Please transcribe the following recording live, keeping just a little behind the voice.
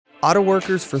Auto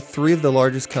workers for 3 of the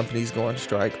largest companies go on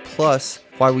strike, plus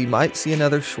why we might see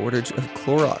another shortage of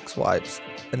Clorox wipes.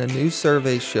 And a new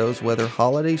survey shows whether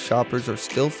holiday shoppers are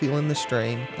still feeling the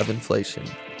strain of inflation.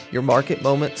 Your market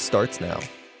moment starts now.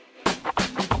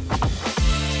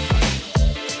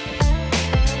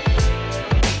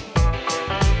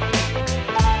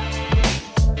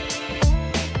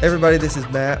 Hey everybody, this is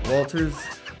Matt Walters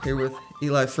here with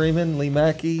Eli Freeman, Lee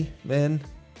Mackey. Man,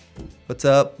 what's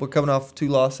up? We're coming off 2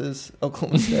 losses,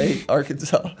 Oklahoma State,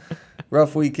 Arkansas.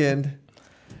 Rough weekend.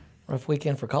 Rough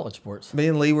weekend for college sports. Me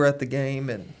and Lee were at the game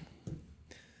and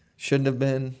shouldn't have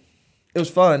been. It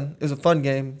was fun. It was a fun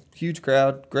game. Huge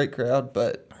crowd, great crowd,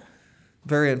 but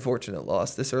very unfortunate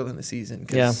loss this early in the season.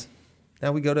 Yeah.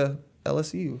 Now we go to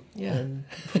LSU. Yeah. And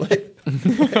play.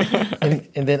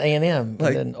 and then A&M, Like,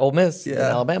 and then Ole Miss, and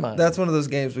Alabama. That's one of those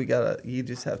games you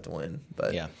just have to win.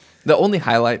 But yeah. The only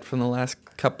highlight from the last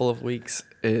couple of weeks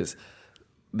is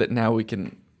that now we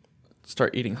can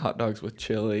start eating hot dogs with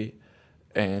chili,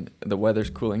 and the weather's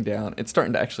cooling down. It's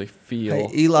starting to actually feel. Hey,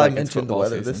 Eli like it's mentioned the football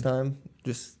weather season. this time,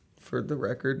 just for the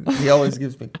record. He always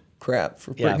gives me crap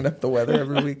for bringing up the weather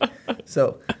every week.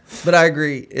 So, but I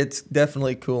agree, it's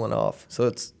definitely cooling off. So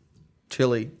it's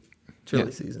chilly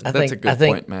season. That's a good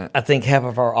point, Matt. I think half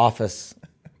of our office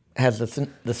has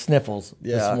the sniffles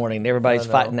this morning. Everybody's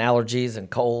fighting allergies and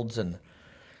colds,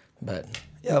 but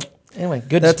Yep. anyway,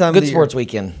 good That time of the sports year.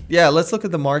 weekend. Yeah, let's look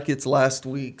at the markets last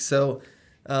week. So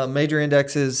major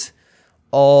indexes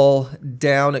all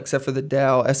down except for the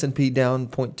Dow. S&P down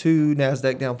 0.2,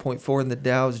 NASDAQ down 0.4, and the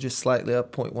Dow is just slightly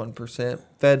up 0.1%.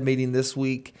 Fed meeting this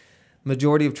week.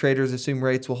 Majority of traders assume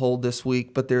rates will hold this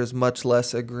week, but there's much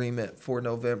less agreement for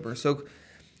November. So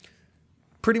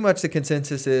pretty much the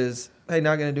consensus is, hey,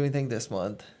 not going to do anything this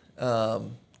month.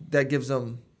 That gives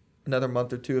them another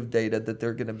month or 2 of data that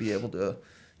they're going to be able to,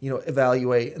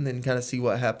 evaluate and then kind of see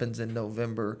what happens in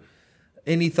November.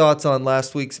 Any thoughts on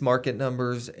last week's market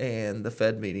numbers and the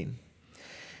Fed meeting?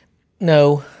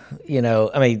 No,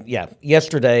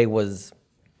 yesterday was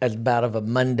as about of a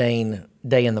mundane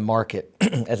day in the market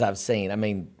as I've seen. I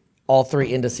mean, all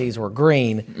 3 indices were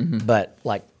green, but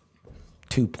like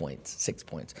 2 points, 6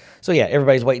 points. So yeah,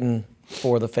 everybody's waiting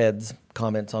for the Fed's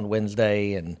comments on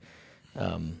Wednesday, and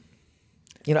I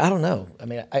don't know. I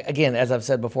mean, again, as I've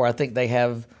said before, I think they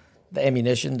have the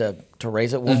ammunition to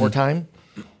raise it one more time.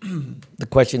 The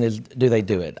question is, do they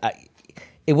do it?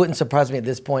 It wouldn't surprise me at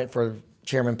this point for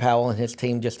Chairman Powell and his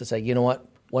team just to say, you know what,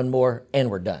 one more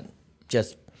and we're done.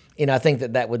 Just, I think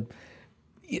that would,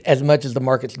 as much as the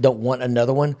markets don't want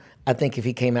another one, I think if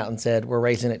he came out and said, we're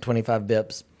raising it 25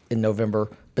 bips in November,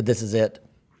 but this is it,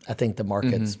 I think the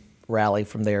markets rally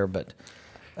from there. But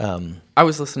I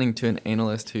was listening to an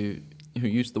analyst who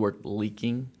used the word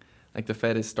leaking, like the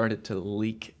Fed has started to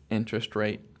leak interest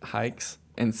rate hikes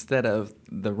instead of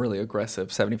the really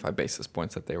aggressive 75 basis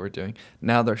points that they were doing.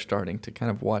 Now they're starting to kind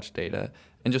of watch data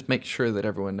and just make sure that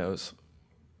everyone knows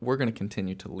we're going to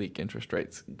continue to leak interest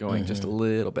rates going just a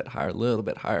little bit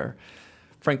higher,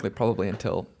 frankly, probably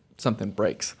until something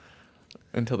breaks,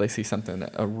 until they see something,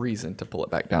 a reason to pull it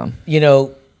back down.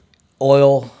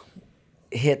 Oil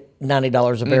hit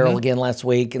 $90 a barrel again last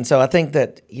week. And so I think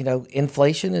that,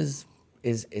 inflation is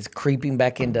creeping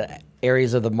back into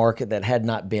areas of the market that had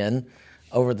not been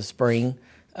over the spring.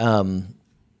 So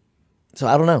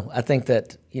I don't know. I think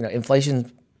that,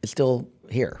 inflation is still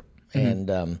here.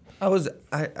 And I'm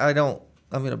going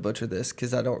to butcher this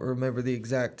because I don't remember the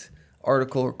exact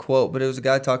article or quote, but it was a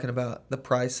guy talking about the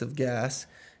price of gas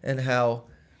and how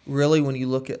really when you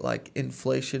look at like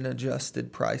inflation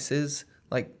adjusted prices,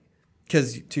 like,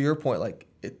 because to your point, like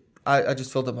I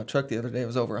just filled up my truck the other day. It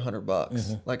was over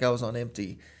 $100. Like I was on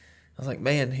empty. I was like,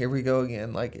 man, here we go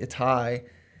again. Like it's high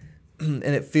and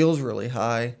it feels really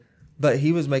high. But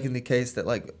he was making the case that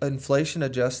like inflation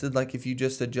adjusted, like if you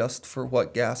just adjust for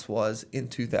what gas was in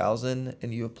 2000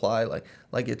 and you apply like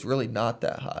it's really not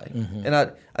that high. And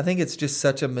I think it's just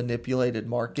such a manipulated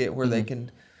market where they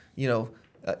can,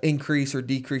 increase or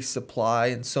decrease supply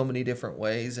in so many different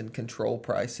ways and control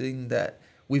pricing that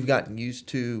we've gotten used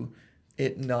to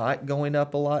it not going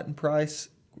up a lot in price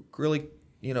really,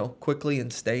 quickly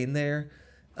and staying there.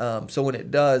 So when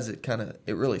it does, it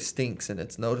really stinks and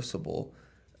it's noticeable.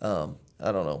 I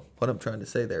don't know what I'm trying to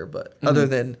say there, but other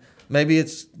than maybe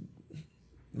it's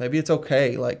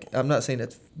okay. Like I'm not saying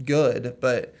it's good,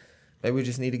 but maybe we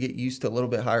just need to get used to a little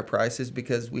bit higher prices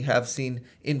because we have seen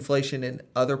inflation in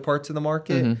other parts of the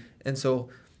market. And so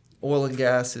oil and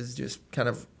gas is just kind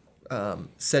of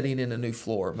setting in a new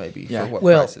floor maybe for what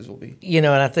prices will be. And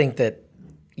I think that,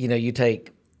 you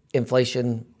take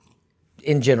inflation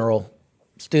in general,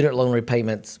 student loan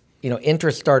repayments,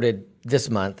 interest started this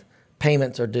month.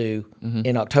 payments are due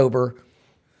in October,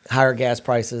 higher gas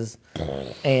prices,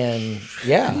 and I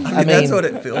mean, that's what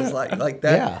it feels like. Like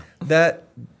that. Yeah.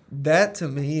 That to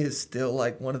me is still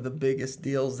like one of the biggest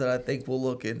deals that I think we'll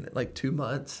look in like 2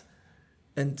 months.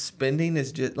 And spending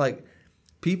is just like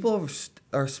people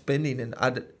are spending,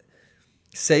 and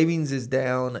savings is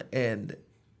down, and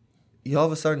you all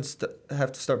of a sudden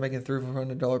have to start making a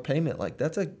 $300-$400 payment. Like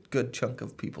that's a good chunk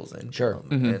of people's income. Sure.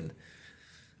 And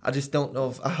I just don't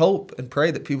know I hope and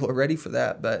pray that people are ready for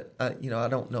that, but I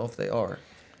don't know if they are.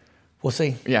 We'll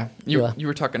see. Yeah, you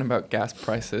were talking about gas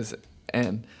prices,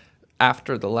 and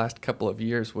after the last couple of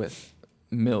years with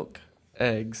milk,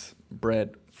 eggs,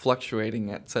 bread fluctuating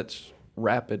at such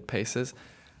rapid paces,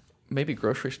 maybe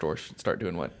grocery stores should start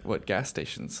doing what gas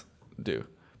stations do.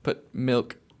 Put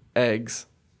milk, eggs,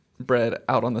 bread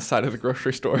out on the side of the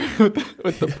grocery store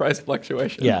with the price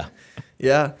fluctuation. Yeah.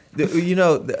 Yeah.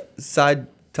 The side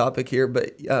topic here,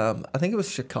 but I think it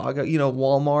was Chicago.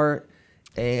 Walmart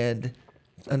and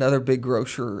another big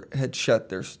grocer had shut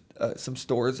their some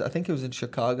stores. I think it was in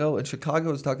Chicago, and Chicago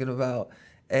was talking about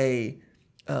a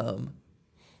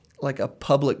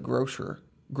public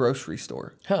grocery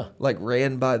store, like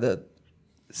ran by the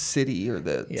city or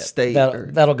the state.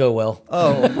 That'll go well.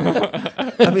 Oh,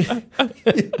 I mean,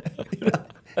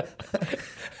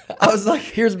 I was like,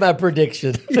 here's my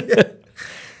prediction. Yeah.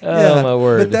 My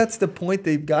word. But that's the point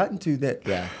they've gotten to,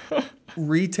 that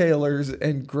retailers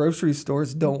and grocery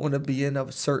stores don't want to be in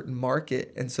a certain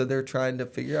market. And so they're trying to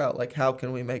figure out, like, how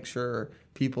can we make sure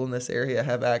people in this area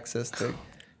have access to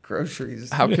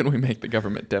groceries? How can we make the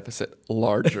government deficit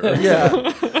larger?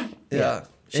 Yeah.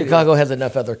 Chicago has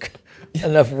enough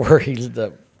worries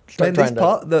to start trying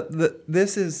to.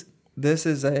 This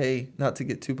is a, not to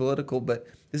get too political, but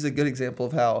this is a good example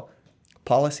of how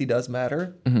policy does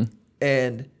matter,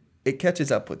 and it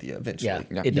catches up with you eventually.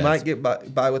 Yeah, you might get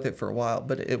by with it for a while,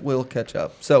 but it will catch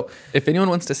up. So if anyone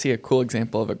wants to see a cool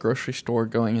example of a grocery store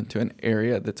going into an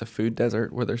area that's a food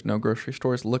desert where there's no grocery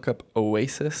stores, look up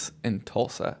Oasis in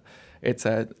Tulsa. It's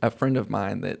a friend of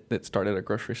mine that started a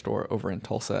grocery store over in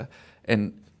Tulsa,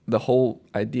 and the whole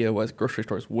idea was grocery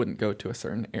stores wouldn't go to a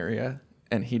certain area,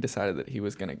 and he decided that he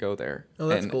was going to go there. Oh,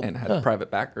 that's cool. And had private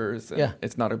backers. And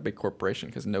it's not a big corporation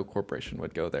because no corporation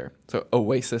would go there. So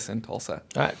Oasis in Tulsa.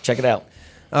 All right, check it out.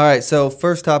 All right, so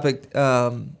first topic,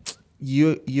 UAW,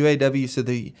 so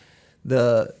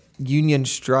the union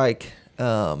strike,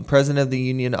 president of the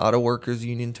union, Auto Workers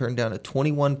Union, turned down a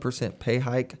 21% pay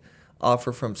hike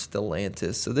offer from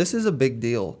Stellantis. So this is a big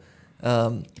deal.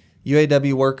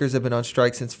 UAW workers have been on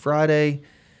strike since Friday,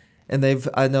 and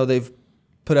I know they've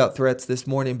put out threats this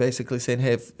morning basically saying,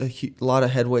 hey, if a lot of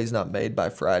headway is not made by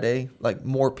Friday, like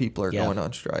more people are going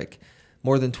on strike.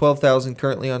 More than 12,000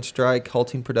 currently on strike,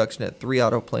 halting production at 3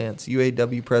 auto plants.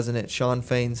 UAW President Shawn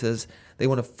Fain says they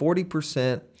want a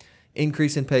 40%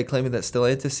 increase in pay, claiming that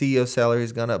Stellantis CEO salary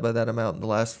has gone up by that amount in the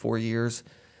last 4 years.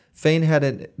 Fain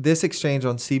had this exchange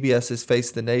on CBS's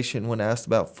Face the Nation when asked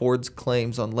about Ford's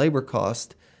claims on labor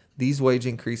cost these wage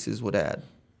increases would add.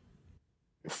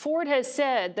 Ford has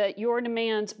said that your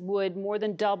demands would more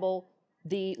than double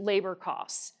the labor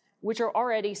costs, which are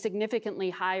already significantly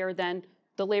higher than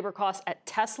the labor costs at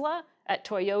Tesla, at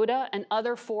Toyota, and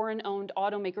other foreign-owned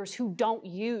automakers who don't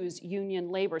use union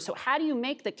labor. So how do you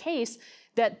make the case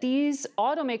that these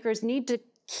automakers need to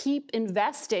keep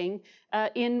investing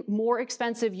in more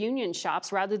expensive union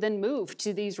shops rather than move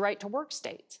to these right-to-work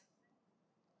states?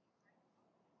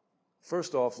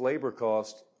 First off, labor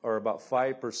costs are about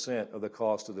 5% of the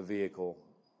cost of the vehicle.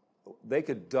 They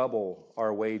could double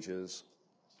our wages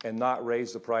and not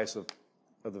raise the price of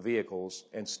the vehicles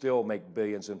and still make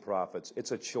billions in profits.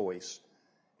 It's a choice.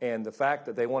 And the fact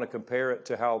that they want to compare it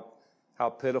to how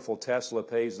pitiful Tesla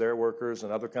pays their workers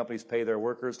and other companies pay their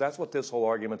workers, that's what this whole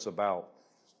argument's about.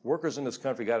 Workers in this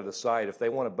country got to decide if they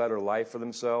want a better life for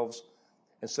themselves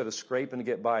instead of scraping to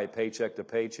get by paycheck to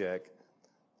paycheck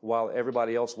while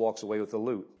everybody else walks away with the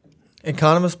loot.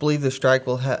 Economists believe the strike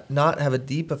will not have a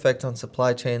deep effect on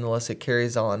supply chain unless it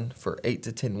carries on for 8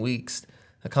 to 10 weeks.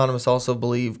 Economists also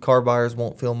believe car buyers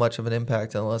won't feel much of an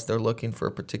impact unless they're looking for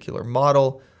a particular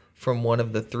model from one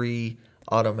of the 3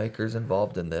 automakers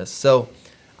involved in this. So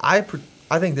I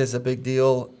think this is a big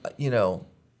deal.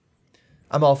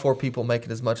 I'm all for people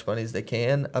making as much money as they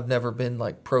can. I've never been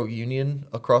like pro-union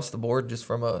across the board, just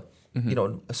from a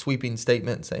sweeping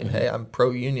statement saying, hey, I'm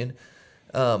pro-union.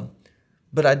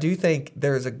 But I do think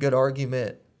there's a good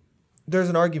argument. There's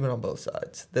an argument on both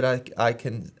sides that I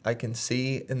can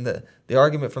see. And the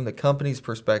argument from the company's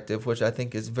perspective, which I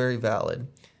think is very valid,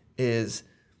 is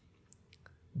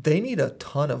they need a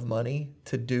ton of money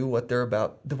to do what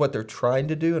they're trying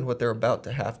to do and what they're about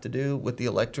to have to do with the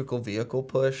electrical vehicle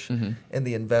push and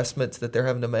the investments that they're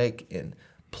having to make in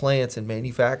plants and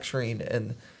manufacturing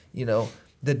and,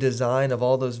 the design of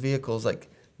all those vehicles. Like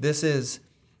this is,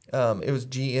 it was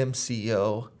GM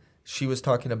CEO. She was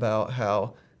talking about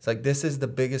how it's like, this is the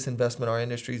biggest investment our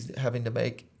industry is having to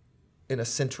make in a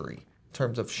century in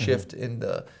terms of shift in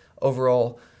the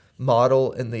overall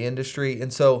model in the industry.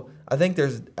 And so I think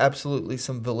there's absolutely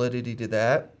some validity to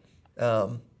that.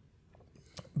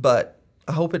 But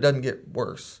I hope it doesn't get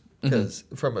worse because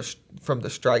from the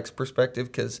strikes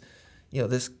perspective, because,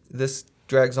 this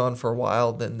drags on for a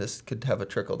while, then this could have a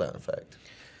trickle down effect.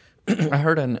 I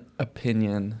heard an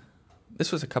opinion,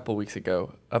 this was a couple weeks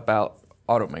ago, about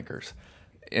automakers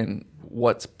and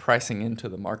what's pricing into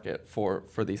the market for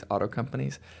these auto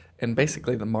companies. And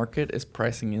basically the market is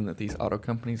pricing in that these auto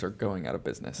companies are going out of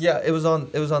business. Yeah, it was on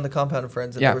the Compound and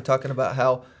Friends, and they were talking about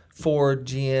how Ford,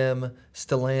 GM,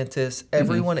 Stellantis,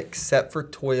 everyone except for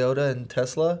Toyota and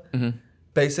Tesla,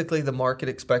 basically the market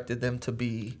expected them to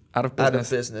be out of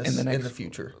business in the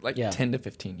future. 10 to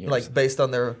 15 years. Like based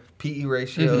on their PE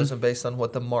ratios and based on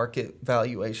what the market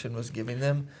valuation was giving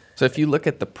them. So if you look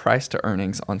at the price to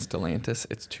earnings on Stellantis,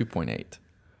 it's 2.8.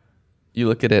 You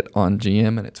look at it on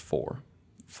GM and it's 4.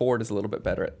 Ford is a little bit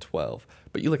better at 12.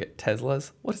 But you look at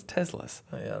Tesla's. What is Tesla's?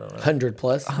 I don't know. 100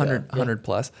 plus. 100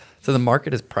 plus. So the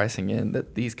market is pricing in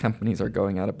that these companies are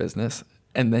going out of business.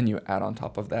 And then you add on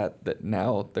top of that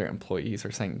now their employees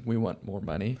are saying, we want more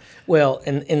money. Well,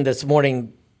 in this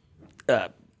morning,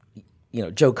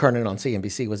 Joe Kernan on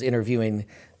CNBC was interviewing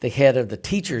the head of the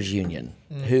teachers union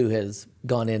who has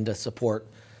gone in to support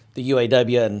the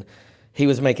UAW. And he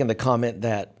was making the comment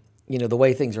that, the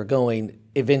way things are going,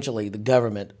 eventually the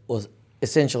government will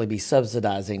essentially be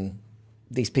subsidizing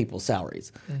these people's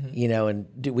salaries.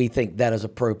 And do we think that is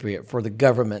appropriate for the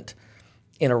government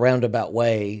in a roundabout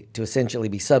way to essentially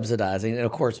be subsidizing? And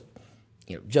of course,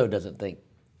 Joe doesn't think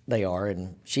they are,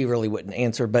 and she really wouldn't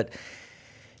answer. But,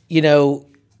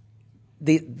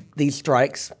 these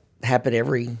strikes happen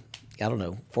every,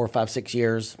 4, 5, 6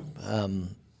 years.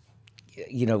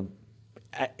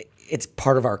 It's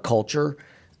part of our culture.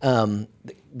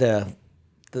 The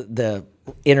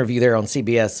interview there on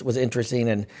CBS was interesting,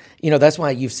 and that's why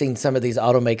you've seen some of these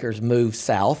automakers move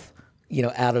south,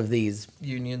 out of these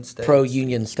union states,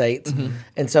 pro-union states,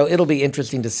 and so it'll be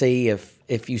interesting to see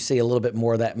if you see a little bit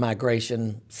more of that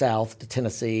migration south to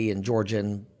Tennessee and Georgia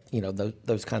and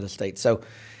those kinds of states. So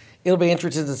it'll be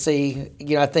interesting to see.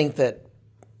 I think that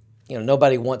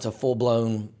nobody wants a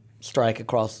full-blown strike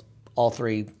across all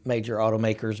three major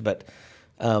automakers, but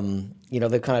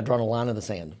they've kind of drawn a line in the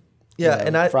sand.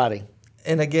 Yeah, Friday.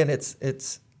 And again,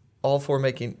 it's all for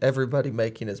everybody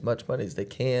making as much money as they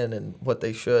can and what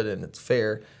they should, and it's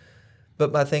fair.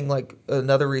 But my thing, like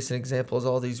another recent example, is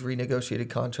all these renegotiated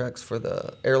contracts for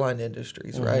the airline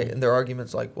industries, right? And their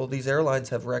arguments like, well, these airlines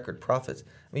have record profits.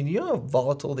 I mean, you know how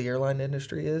volatile the airline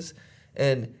industry is?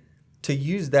 And to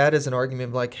use that as an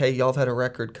argument, like, hey, y'all have had a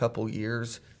record couple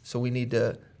years, so we need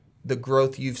to, the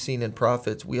growth you've seen in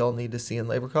profits, we all need to see in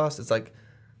labor costs. It's like,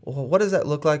 well, what does that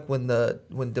look like when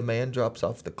demand drops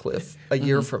off the cliff a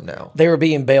year from now? They were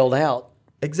being bailed out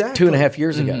exactly 2.5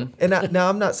 years ago. And now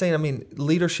I'm not saying,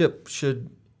 leadership should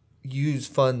use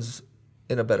funds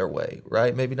in a better way,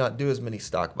 right? Maybe not do as many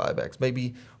stock buybacks.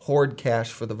 Maybe hoard cash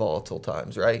for the volatile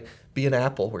times, right? Be an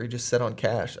Apple where you just sit on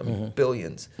cash.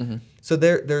 Billions. So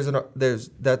there's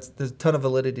a ton of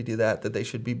validity to that they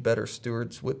should be better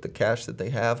stewards with the cash that they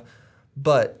have.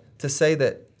 But to say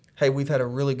that, hey, we've had a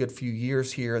really good few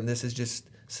years here and this is just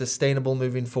sustainable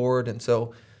moving forward, and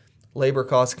so labor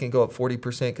costs can go up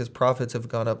 40% because profits have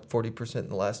gone up 40% in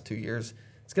the last 2 years.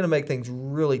 It's going to make things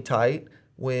really tight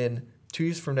when 2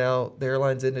 years from now the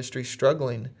airlines industry is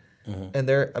struggling, and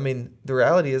the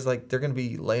reality is like they're going to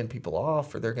be laying people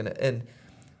off, or they're going to, and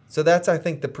so that's, I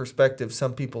think, the perspective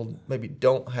some people maybe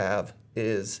don't have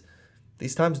is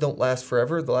these times don't last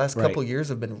forever. The last couple of years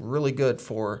have been really good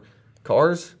for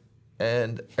cars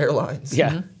and airlines.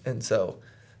 Yeah. And so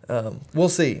we'll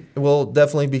see. We'll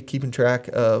definitely be keeping track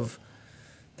of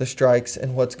the strikes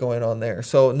and what's going on there.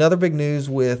 So another big news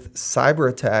with cyber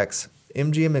attacks,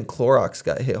 MGM and Clorox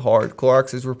got hit hard.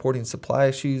 Clorox is reporting supply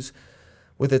issues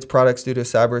with its products due to a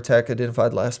cyber attack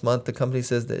identified last month. The company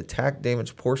says the attack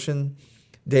damaged portions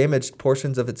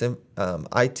of its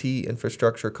IT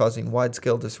infrastructure, causing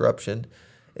wide-scale disruption.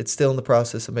 It's still in the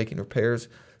process of making repairs.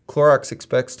 Clorox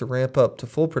expects to ramp up to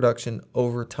full production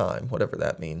over time, whatever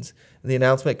that means. And the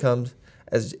announcement comes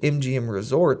as MGM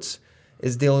Resorts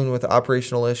is dealing with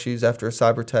operational issues after a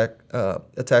cyber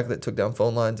attack that took down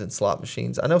phone lines and slot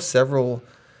machines. I know several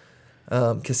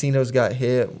Casinos got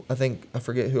hit. I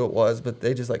forget who it was, but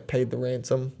they just like paid the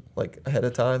ransom like ahead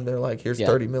of time. They're like, here's Yeah.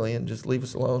 30 million, just leave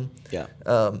us alone. Yeah.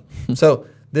 So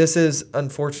this is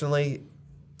unfortunately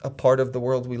a part of the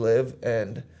world we live,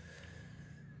 and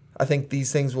I think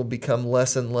these things will become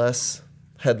less and less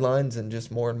headlines and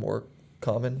just more and more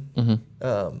common.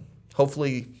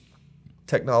 Hopefully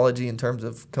technology in terms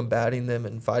of combating them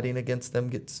and fighting against them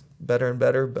gets better and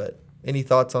better. But any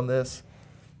thoughts on this?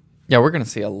 Yeah, we're going to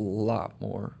see a lot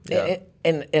more. Yeah.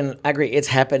 And I agree. It's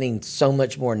happening so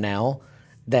much more now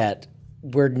that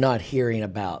we're not hearing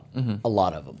about a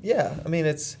lot of them. Yeah, I mean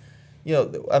it's,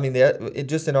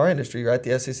 just in our industry, right?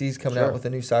 The SEC is coming out with a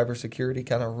new cybersecurity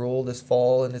kind of rule this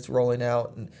fall, and it's rolling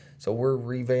out, and so we're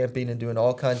revamping and doing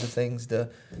all kinds of things to,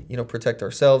 protect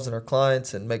ourselves and our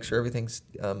clients and make sure everything's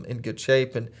in good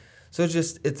shape. And so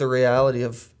it's a reality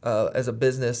of as a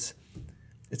business,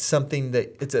 it's something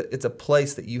that it's a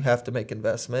place that you have to make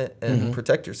investment and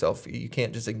protect yourself. You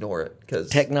can't just ignore it because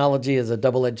Technology is a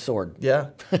double-edged sword.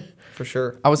 yeah, for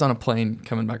sure. I was on a plane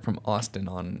coming back from Austin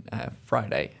on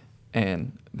Friday,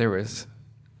 and there was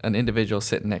an individual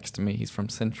sitting next to me. He's from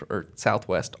Central or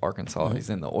Southwest Arkansas. He's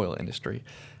in the oil industry,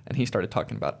 and he started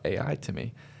talking about AI to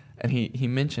me. And he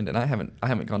mentioned, and I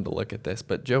haven't gone to look at this,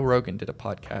 but Joe Rogan did a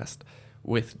podcast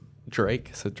with Drake.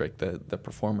 So Drake, the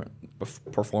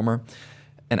performer.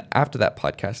 And after that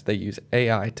podcast, they use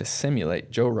AI to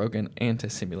simulate Joe Rogan and to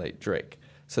simulate Drake.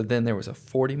 So then there was a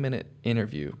 40-minute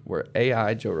interview where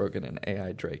AI Joe Rogan and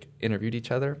AI Drake interviewed each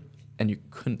other, and you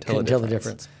couldn't tell Couldn't tell the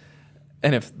difference.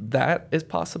 And if that is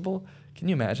possible, can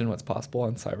you imagine what's possible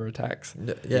on cyber attacks?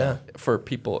 Yeah. For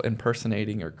people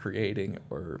impersonating or creating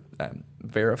or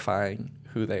verifying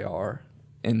who they are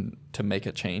and to make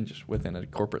a change within a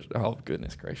corporate. Oh,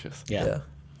 goodness gracious. Yeah.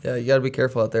 Yeah, you got to be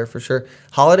careful out there for sure.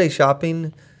 Holiday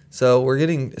shopping. So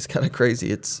it's kind of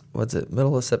crazy. It's,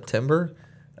 middle of September?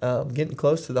 Getting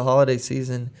close to the holiday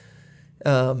season.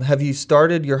 Have you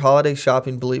started your holiday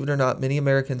shopping? Believe it or not, many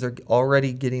Americans are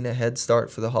already getting a head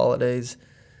start for the holidays.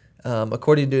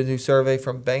 According to a new survey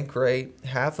from Bankrate,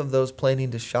 half of those planning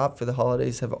to shop for the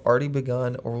holidays have already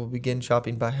begun or will begin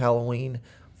shopping by Halloween.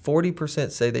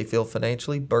 40% say they feel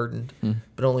financially burdened,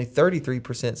 but only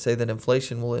 33% say that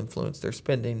inflation will influence their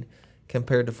spending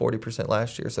compared to 40%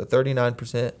 last year. So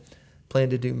 39% plan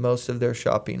to do most of their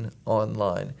shopping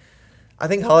online. I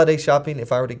think holiday shopping,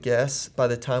 if I were to guess, by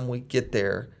the time we get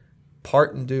there,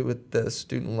 part and do with the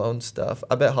student loan stuff,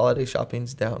 I bet holiday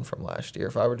shopping's down from last year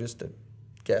if I were just to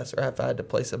guess or if I had to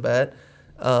place a bet.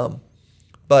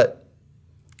 But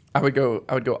I would go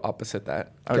opposite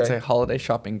that. I would Okay. say holiday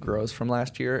shopping grows from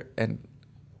last year, and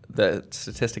the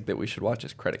statistic that we should watch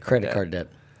is credit card debt.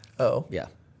 oh, Yeah.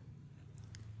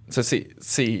 So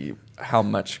see how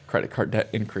much credit card debt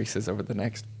increases over the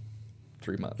next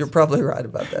 3 months. you're probably right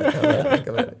about that. Now that I think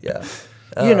of it. Yeah.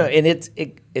 And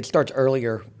it starts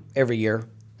earlier every year.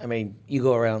 I mean, you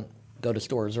go to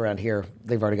stores around here,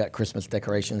 they've already got Christmas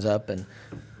decorations up, and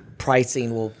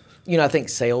pricing will, I think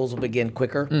sales will begin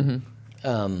quicker.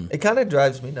 It kind of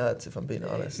drives me nuts, if I'm being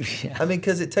honest. Yeah. I mean,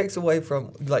 because it takes away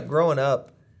from, like, growing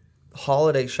up,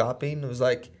 holiday shopping was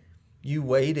like you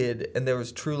waited, and there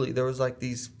was like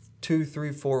these 2,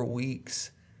 3, 4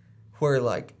 weeks where,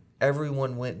 like,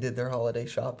 everyone went and did their holiday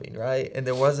shopping, right? And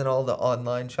there wasn't all the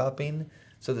online shopping,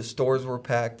 so the stores were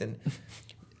packed. And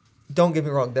don't get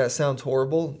me wrong, that sounds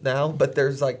horrible now, but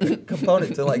there's, like, a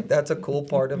component to, like, that's a cool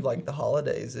part of, like, the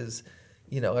holidays is,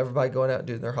 everybody going out and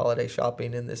doing their holiday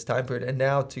shopping in this time period. And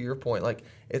now, to your point, like,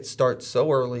 it starts so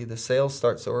early, the sales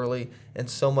start so early, and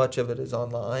so much of it is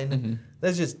online.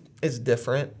 It's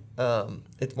different.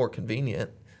 It's more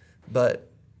convenient, but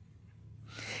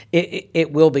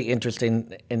It will be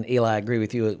interesting, and Eli, I agree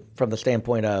with you from the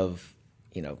standpoint of,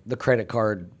 the credit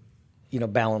card,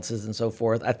 balances and so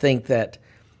forth. I think that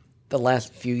the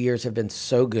last few years have been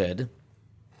so good.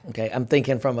 Okay, I'm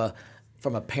thinking from a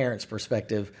parent's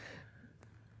perspective.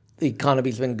 The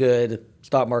economy's been good,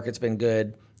 stock market's been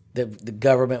good. The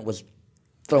government was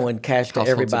throwing cash to Households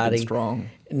have been everybody. strong.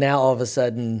 Now all of a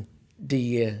sudden, do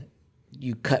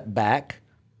you cut back,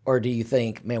 or do you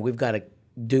think, man, we've got to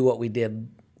do what we did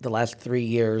the last 3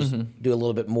 years, do a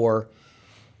little bit more,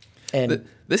 and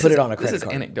put it on a credit This is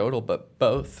card? anecdotal, but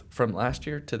both from last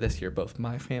year to this year, both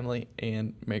my family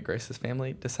and Mary Grace's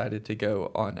family decided to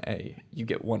go on you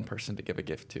get one person to give a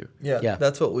gift to. Yeah.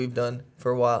 that's what we've done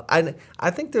for a while. I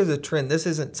think there's a trend. This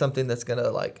isn't something that's going to,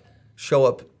 like, show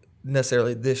up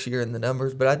necessarily this year in the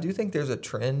numbers, but I do think there's a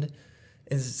trend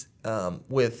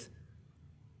with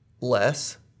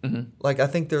less. Like, I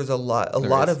think there's a lot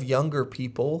of younger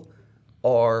people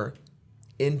are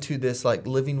into this like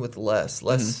living with less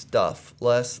stuff,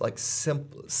 less like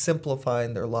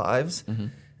simplifying their lives.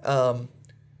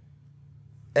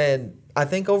 And I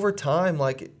think over time,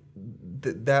 like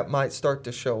that might start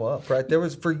to show up, right? There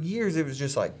was, for years, it was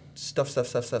just like stuff,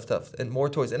 and more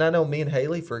toys. And I know me and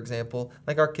Haley, for example,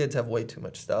 like our kids have way too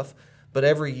much stuff. But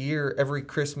every year, every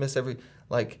Christmas,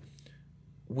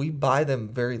 we buy them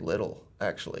very little,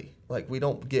 actually. Like we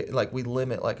don't get, like we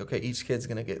limit, like, okay, each kid's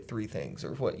going to get 3 things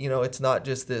or what, it's not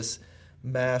just this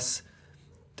mass,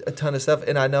 a ton of stuff.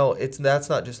 And I know that's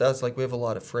not just us. Like we have a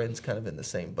lot of friends kind of in the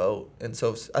same boat. And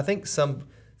so I think some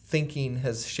thinking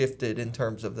has shifted in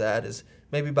terms of that, is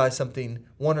maybe buy something,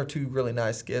 1 or 2 really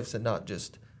nice gifts and not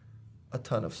just a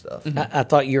ton of stuff. I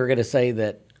thought you were going to say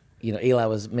that, Eli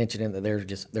was mentioning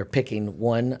that they're picking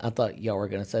one. I thought y'all were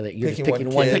going to say that you're just picking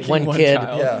one kid,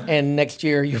 child. and next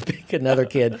year you pick another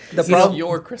kid. The It's problem-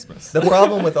 your Christmas. The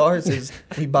problem with ours is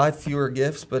we buy fewer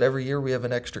gifts, but every year we have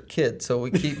an extra kid, so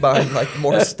we keep buying like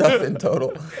more stuff in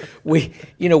total. We've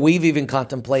even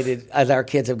contemplated, as our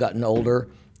kids have gotten older,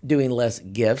 doing less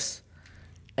gifts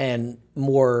and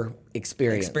more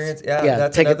experience. Yeah,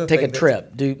 that's take another take thing a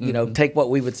trip. Take what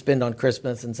we would spend on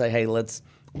Christmas and say, hey, let's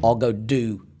all go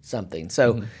do something.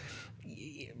 So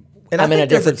And I'm I in a think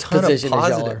there's different ton of position as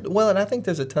y'all positive. are. Well, and I think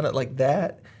there's a ton of like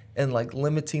that, and like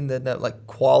limiting the like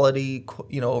quality,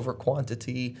 over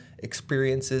quantity,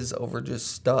 experiences over just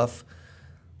stuff.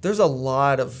 There's a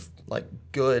lot of like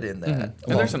good in that. And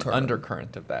there's an long-term.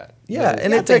 undercurrent of that. Yeah,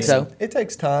 and I it think takes so. it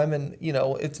takes time, and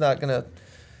it's not gonna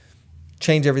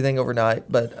change everything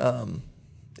overnight. But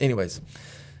anyways,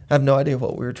 I have no idea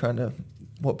what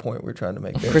point we were trying to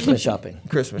make there. Christmas shopping.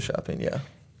 Christmas shopping, yeah.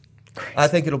 I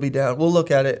think it'll be down. We'll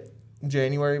look at it in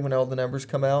January when all the numbers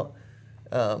come out.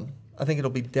 I think it'll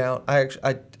be down.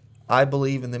 I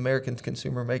believe in the American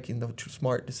consumer making the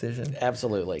smart decision.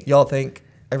 Absolutely. Y'all think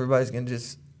everybody's gonna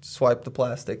just swipe the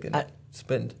plastic and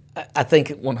spend? I think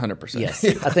 100%. yes.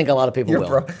 I think a lot of people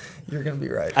will. You're gonna be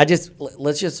right.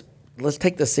 Let's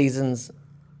take the seasons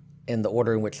in the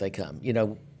order in which they come.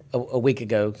 A week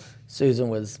ago,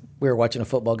 we were watching a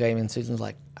football game, and Susan's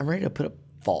like, I'm ready to put up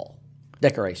fall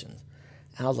decorations.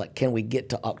 And I was like, can we get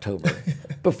to October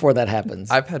before that happens?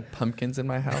 I've had pumpkins in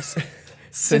my house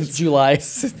Since July.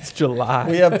 Since July.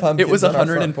 We have pumpkins It was on our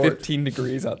front 115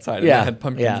 degrees outside, and Yeah, I had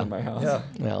pumpkins yeah. in my house. Yeah.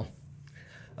 Well,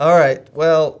 All right.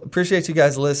 Well, appreciate you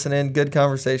guys listening. Good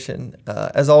conversation.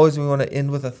 As always, we want to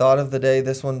end with a thought of the day.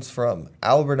 This one's from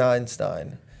Albert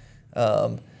Einstein.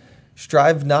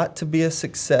 Strive not to be a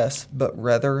success, but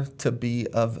rather to be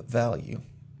of value.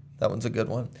 That one's a good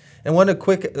one. And want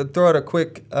to throw out a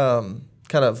quick kind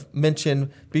of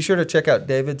mention. Be sure to check out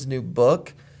David's new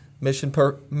book, Mission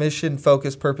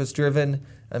Focused, Purpose Driven.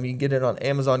 You can get it on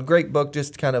Amazon. Great book.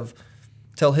 Just kind of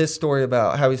tell his story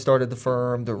about how he started the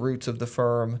firm, the roots of the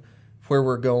firm, where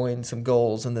we're going, some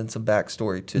goals, and then some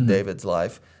backstory to David's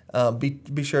life.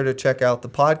 Be sure to check out the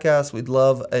podcast. We'd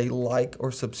love a like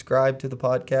or subscribe to the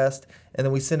podcast. And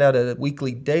then we send out a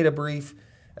weekly data brief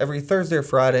every Thursday or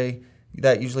Friday.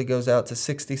 That usually goes out to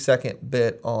 60-second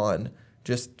bit on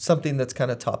just something that's kind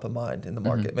of top of mind in the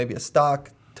market, maybe a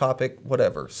stock, topic,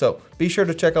 whatever. So be sure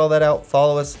to check all that out.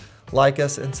 Follow us, like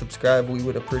us, and subscribe. We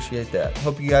would appreciate that.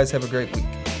 Hope you guys have a great week.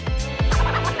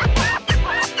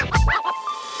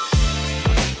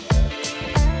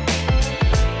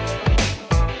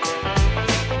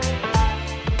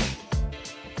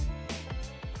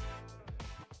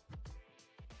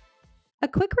 A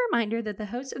quick reminder that the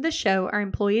hosts of the show are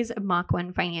employees of Mach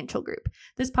 1 Financial Group.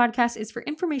 This podcast is for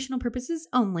informational purposes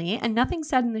only, and nothing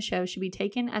said in the show should be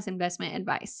taken as investment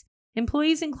advice.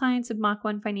 Employees and clients of Mach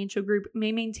 1 Financial Group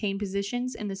may maintain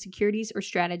positions in the securities or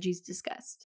strategies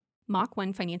discussed. Mach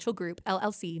 1 Financial Group,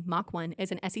 LLC, Mach 1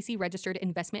 is an SEC-registered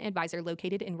investment advisor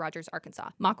located in Rogers,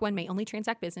 Arkansas. Mach 1 may only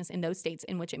transact business in those states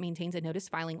in which it maintains a notice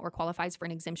filing or qualifies for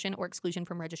an exemption or exclusion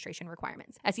from registration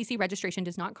requirements. SEC registration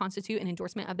does not constitute an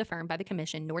endorsement of the firm by the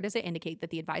Commission, nor does it indicate that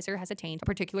the advisor has attained a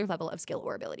particular level of skill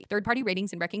or ability. Third-party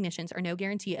ratings and recognitions are no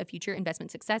guarantee of future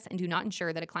investment success and do not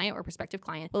ensure that a client or prospective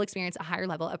client will experience a higher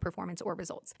level of performance or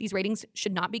results. These ratings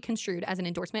should not be construed as an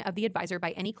endorsement of the advisor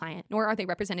by any client, nor are they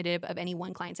representative of any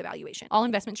one client's evaluation. All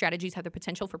investment strategies have the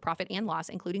potential for profit and loss,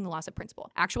 including the loss of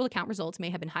principal. Actual account results may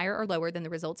have been higher or lower than the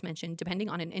results mentioned, depending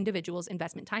on an individual's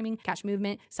investment timing, cash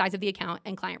movement, size of the account,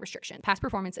 and client restriction. Past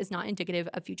performance is not indicative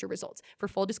of future results. For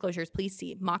full disclosures, please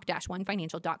see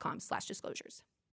mach-1financial.com/disclosures.